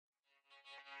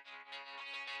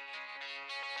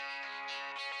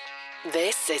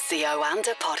This is the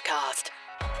Oanda Podcast.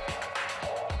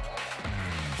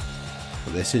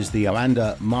 This is the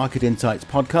Oanda Market Insights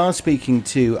Podcast, speaking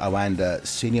to Oanda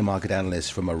senior market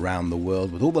analysts from around the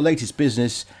world with all the latest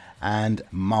business and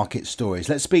market stories.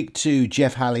 Let's speak to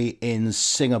Jeff Halley in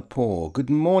Singapore. Good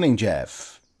morning,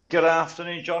 Jeff. Good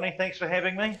afternoon, Johnny. Thanks for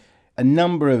having me. A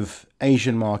number of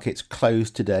Asian markets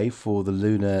closed today for the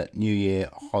Lunar New Year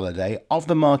holiday. Of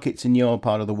the markets in your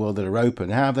part of the world that are open,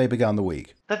 how have they begun the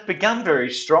week? They've begun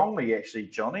very strongly, actually,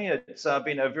 Johnny. It's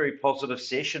been a very positive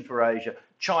session for Asia.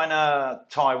 China,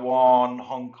 Taiwan,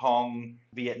 Hong Kong,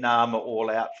 Vietnam are all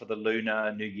out for the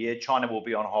Lunar New Year. China will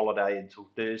be on holiday until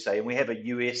Thursday, and we have a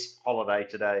US holiday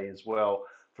today as well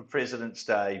for President's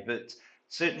Day. But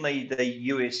certainly the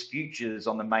US futures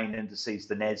on the main indices,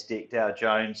 the NASDAQ, Dow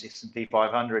Jones, S&P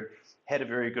 500, had a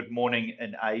very good morning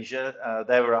in Asia.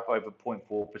 They were up over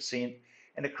 0.4%.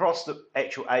 And across the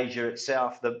actual Asia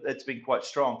itself, it's been quite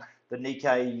strong. The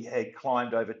Nikkei had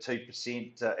climbed over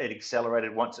 2%. It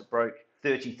accelerated once it broke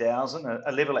 30,000,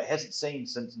 a level it hasn't seen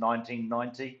since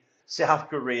 1990. South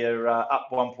Korea up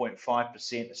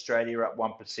 1.5%, Australia up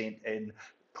 1%, and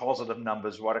positive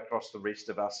numbers right across the rest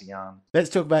of ASEAN. Let's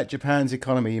talk about Japan's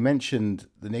economy. You mentioned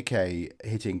the Nikkei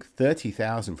hitting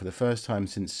 30,000 for the first time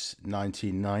since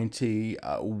 1990.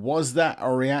 Was that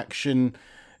a reaction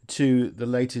to the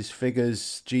latest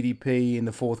figures? GDP in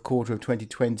the fourth quarter of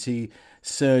 2020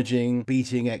 surging,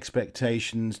 beating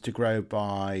expectations to grow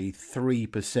by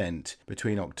 3%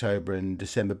 between October and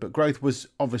December, but growth was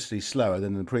obviously slower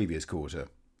than the previous quarter.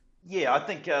 Yeah, I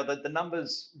think that the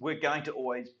numbers were going to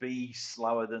always be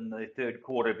slower than the third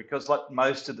quarter because, like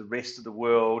most of the rest of the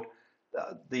world,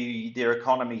 their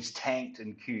economies tanked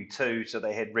in Q2, so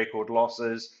they had record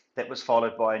losses. That was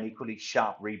followed by an equally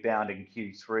sharp rebound in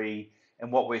Q3.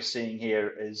 And what we're seeing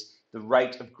here is the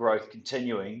rate of growth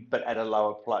continuing, but at a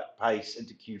lower pace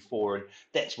into Q4. And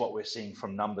that's what we're seeing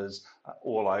from numbers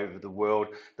all over the world.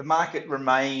 The market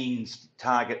remains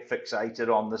target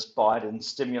fixated on this Biden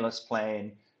stimulus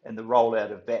plan and the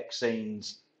rollout of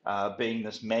vaccines being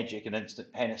this magic and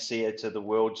instant panacea to the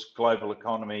world's global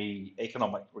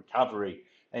economic recovery.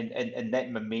 And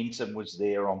that momentum was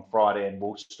there on Friday in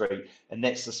Wall Street. And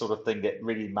that's the sort of thing that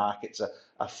really markets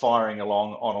are firing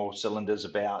along on all cylinders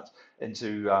about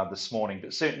into this morning.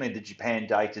 But certainly the Japan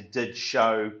data did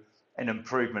show an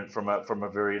improvement from a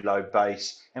very low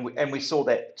base. And we saw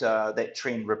that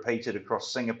trend repeated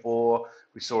across Singapore.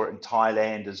 We saw it in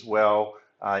Thailand as well.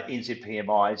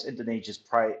 NZPMIs, Indonesia's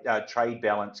trade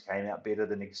balance came out better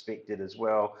than expected as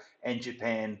well, and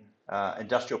Japan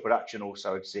industrial production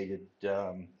also exceeded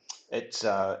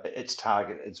its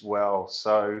target as well.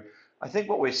 So I think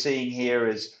what we're seeing here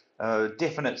is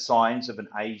definite signs of an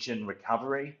Asian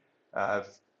recovery,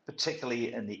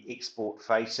 particularly in the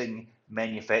export-facing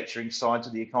manufacturing sides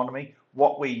of the economy.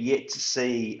 What we're yet to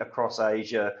see across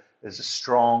Asia is a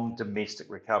strong domestic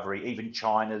recovery. Even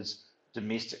China's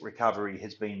domestic recovery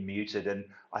has been muted, and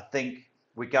I think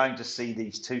we're going to see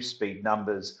these two-speed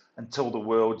numbers until the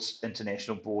world's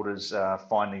international borders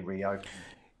finally reopen.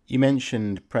 You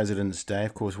mentioned President's Day.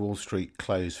 Of course, Wall Street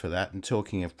closed for that. And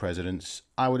talking of presidents,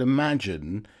 I would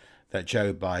imagine that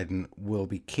Joe Biden will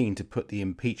be keen to put the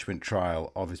impeachment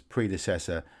trial of his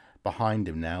predecessor behind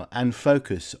him now and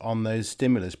focus on those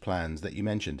stimulus plans that you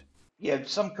mentioned. Yeah,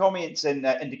 some comments and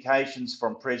indications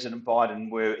from President Biden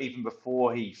were even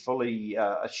before he fully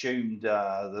assumed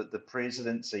the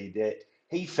presidency that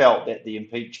he felt that the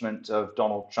impeachment of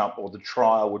Donald Trump or the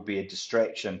trial would be a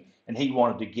distraction. And he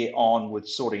wanted to get on with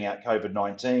sorting out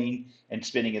COVID-19 and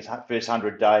spending his first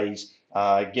 100 days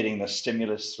getting the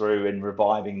stimulus through and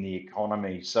reviving the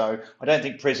economy. So I don't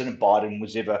think President Biden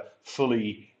was ever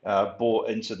fully bought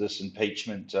into this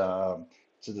impeachment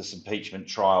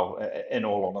trial. In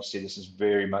all honesty, this is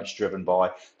very much driven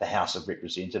by the House of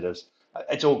Representatives.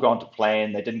 It's all gone to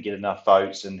plan. They didn't get enough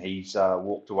votes, and he's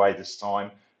walked away this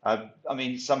time. I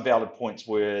mean, some valid points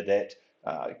were that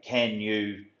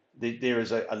there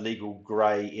is a legal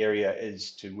grey area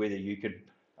as to whether you could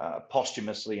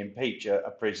posthumously impeach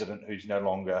a president who's no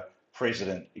longer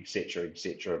president, etc.,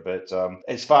 etc. But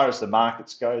as far as the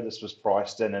markets go, this was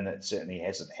priced in, and it certainly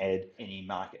hasn't had any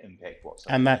market impact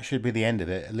whatsoever. And that should be the end of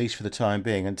it, at least for the time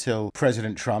being, until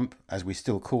President Trump, as we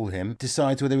still call him,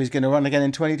 decides whether he's going to run again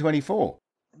in 2024.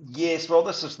 Yes, well,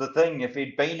 this is the thing. If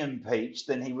he'd been impeached,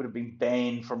 then he would have been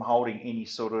banned from holding any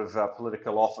sort of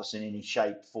political office in any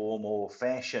shape, form, or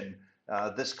fashion.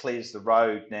 This clears the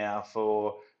road now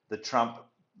for the Trump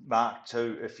Mark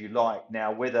II, if you like.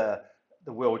 Now, whether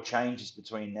the world changes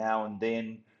between now and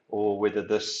then, or whether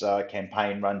this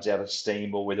campaign runs out of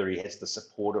steam, or whether he has the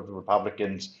support of the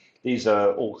Republicans. These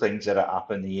are all things that are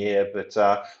up in the air. But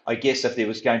I guess if there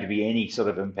was going to be any sort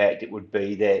of impact, it would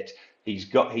be that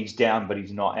he's down, but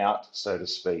he's not out, so to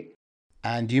speak.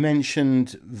 And you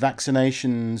mentioned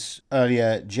vaccinations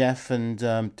earlier, Jeff, and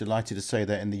delighted to say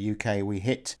that in the UK we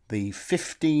hit the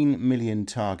 15 million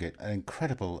target, an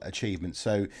incredible achievement.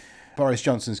 So Boris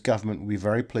Johnson's government will be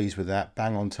very pleased with that,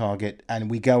 bang on target, and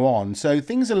we go on. So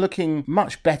things are looking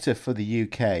much better for the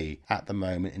UK at the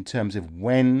moment in terms of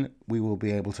when we will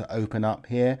be able to open up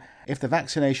here. If the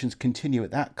vaccinations continue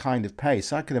at that kind of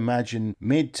pace, I could imagine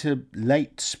mid to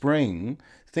late spring,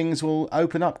 things will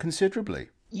open up considerably.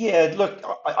 Yeah, look,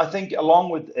 I think along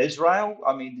with Israel,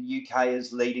 I mean, the UK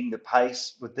is leading the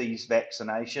pace with these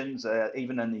vaccinations.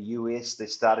 Even in the US, they're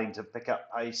starting to pick up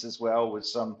pace as well with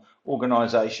some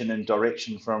organisation and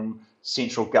direction from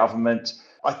central government.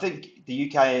 I think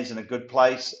the UK is in a good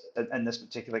place in this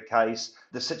particular case.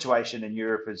 The situation in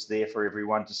Europe is there for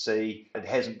everyone to see. It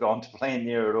hasn't gone to plan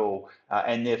there at all,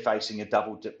 and they're facing a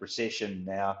double dip recession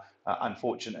now,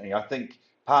 unfortunately. I think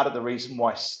part of the reason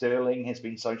why sterling has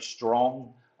been so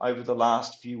strong over the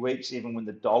last few weeks, even when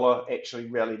the dollar actually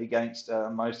rallied against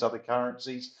most other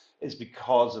currencies, is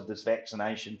because of this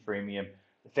vaccination premium.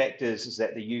 The fact is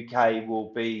that the UK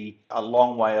will be a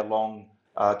long way along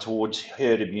towards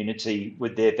herd immunity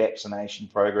with their vaccination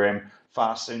program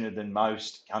far sooner than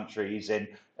most countries, and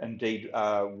indeed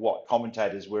what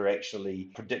commentators were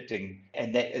actually predicting,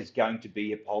 and that is going to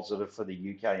be a positive for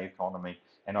the UK economy.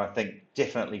 And I think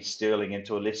definitely sterling, and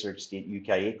to a lesser extent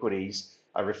UK equities,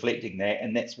 are reflecting that,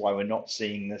 and that's why we're not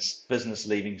seeing this business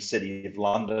leaving City of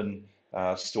London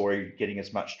story getting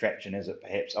as much traction as it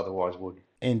perhaps otherwise would.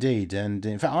 Indeed, and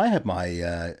in fact I had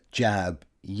my jab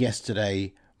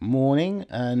yesterday morning,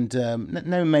 and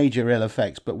no major ill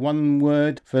effects, but one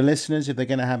word for listeners: if they're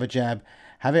going to have a jab,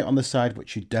 have it on the side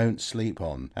which you don't sleep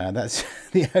on. That's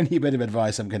the only bit of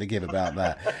advice I'm going to give about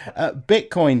that.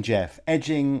 Bitcoin, Jeff,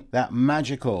 edging that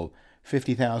magical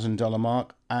 $50,000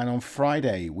 mark, and on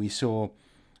Friday we saw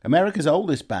America's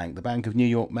oldest bank, the Bank of New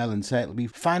York Mellon, say it'll be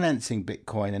financing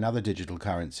Bitcoin and other digital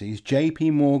currencies.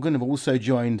 JP Morgan have also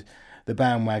joined the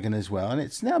bandwagon as well, and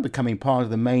it's now becoming part of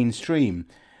the mainstream.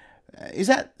 Is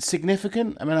that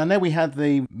significant? I mean, I know we had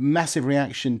the massive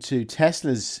reaction to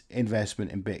Tesla's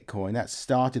investment in Bitcoin. That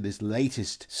started this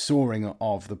latest soaring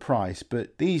of the price.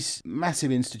 But these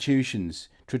massive institutions,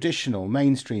 traditional,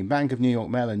 mainstream, Bank of New York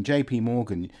Mellon, JP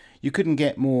Morgan, you couldn't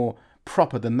get more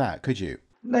proper than that, could you?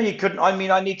 No, you couldn't. I mean,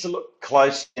 I need to look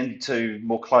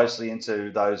more closely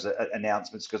into those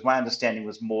announcements, because my understanding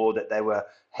was more that they were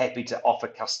happy to offer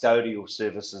custodial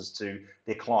services to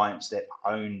their clients that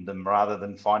own them rather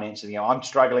than financing. I'm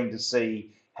struggling to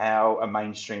see how a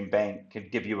mainstream bank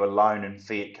could give you a loan in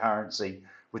fiat currency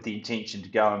with the intention to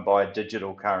go and buy a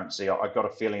digital currency. I've got a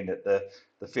feeling that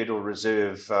the Federal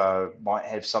Reserve might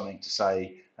have something to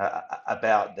say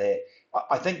about that.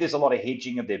 I think there's a lot of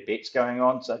hedging of their bets going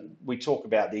on. So we talk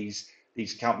about these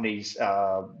companies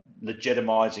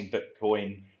legitimizing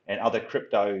Bitcoin and other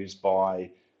cryptos by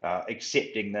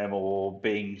accepting them or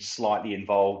being slightly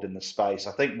involved in the space.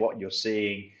 I think what you're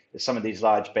seeing is some of these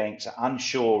large banks are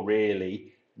unsure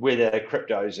really whether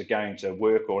cryptos are going to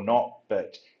work or not,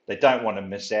 but they don't want to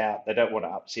miss out. They don't want to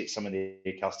upset some of their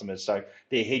customers. So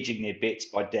they're hedging their bets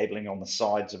by dabbling on the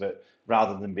sides of it,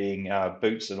 rather than being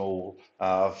boots and all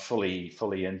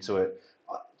fully into it.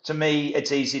 To me,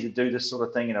 it's easy to do this sort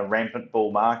of thing in a rampant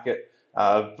bull market,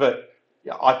 but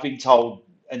I've been told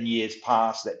in years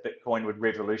past that Bitcoin would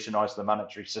revolutionize the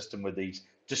monetary system with these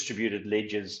distributed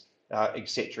ledgers, et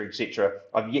cetera, et cetera.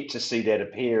 I've yet to see that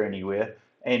appear anywhere,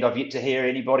 and I've yet to hear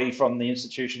anybody from the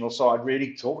institutional side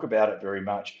really talk about it very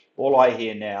much. All I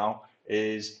hear now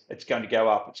is it's going to go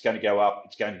up, it's going to go up,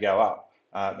 it's going to go up.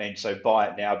 And so buy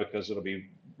it now because it'll be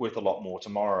worth a lot more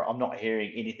tomorrow. I'm not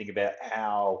hearing anything about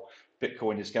how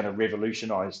Bitcoin is going to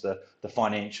revolutionize the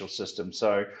financial system.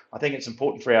 So I think it's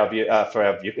important for our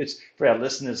viewers, for our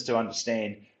listeners, to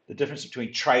understand the difference between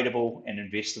tradable and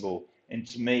investable. And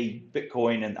to me,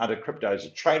 Bitcoin and other cryptos are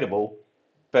tradable,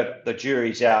 but the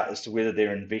jury's out as to whether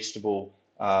they're investable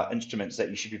instruments that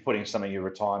you should be putting some of your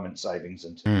retirement savings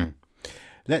into.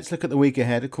 Let's look at the week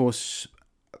ahead. Of course,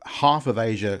 half of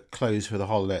Asia closed for the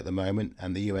holiday at the moment,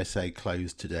 and the USA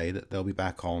closed today. That they'll be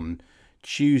back on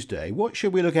Tuesday. What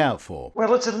should we look out for?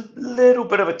 Well, it's a little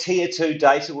bit of a tier 2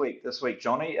 data week this week,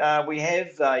 Johnny. We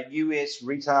have US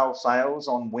retail sales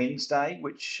on Wednesday,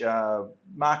 which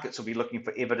markets will be looking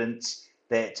for evidence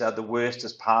that the worst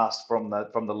has passed from the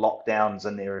lockdowns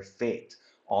and their effect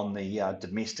on the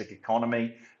domestic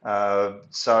economy.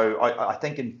 So I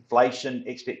think inflation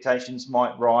expectations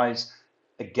might rise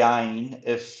again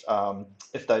if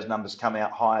those numbers come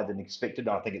out higher than expected.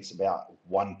 I think it's about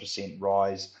 1%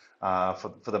 rise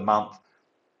for the month.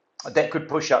 That could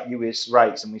push up US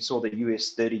rates, and we saw the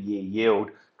US 30-year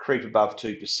yield creep above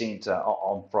 2%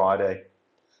 on Friday.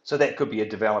 So that could be a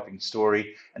developing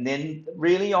story. And then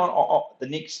really on the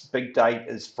next big date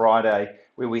is Friday,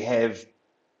 where we have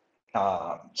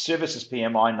services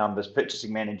PMI numbers,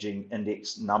 purchasing managing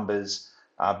index numbers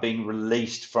being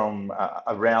released from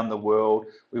around the world.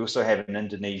 We also have an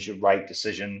Indonesia rate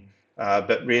decision,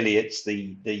 but really it's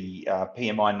the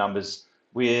PMI numbers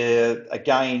where,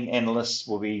 again, analysts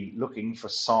will be looking for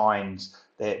signs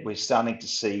that we're starting to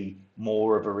see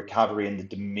more of a recovery in the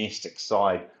domestic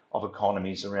side of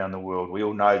economies around the world. We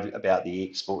all know about the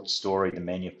export story, the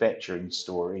manufacturing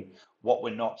story. What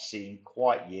we're not seeing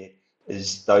quite yet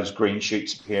is those green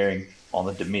shoots appearing on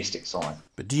the domestic side.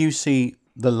 But do you see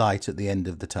the light at the end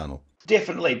of the tunnel?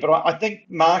 Definitely, but I think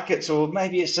markets, or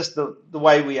maybe it's just the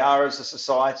way we are as a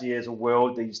society, as a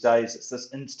world these days, it's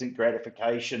this instant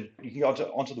gratification. You can go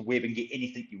onto the web and get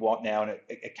anything you want now, and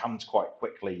it comes quite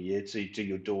quickly to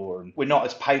your door. And we're not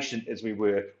as patient as we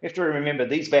were. We have to remember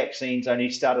these vaccines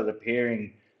only started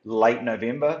appearing late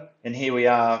November, and here we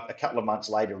are a couple of months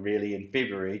later, really, in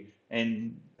February,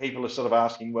 and people are sort of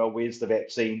asking, well, where's the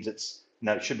vaccines?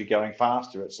 It should be going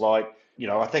faster. It's like,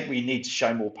 I think we need to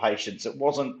show more patience. It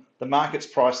wasn't, the markets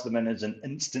priced them in as an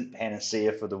instant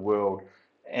panacea for the world.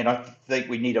 And I think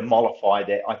we need to mollify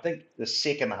that. I think the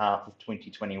second half of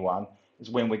 2021 is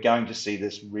when we're going to see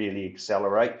this really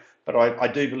accelerate. But I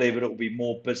do believe it will be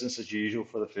more business as usual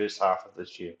for the first half of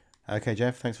this year. Okay,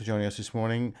 Jeff, thanks for joining us this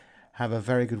morning. Have a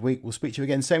very good week. We'll speak to you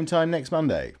again same time next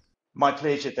Monday. My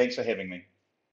pleasure. Thanks for having me.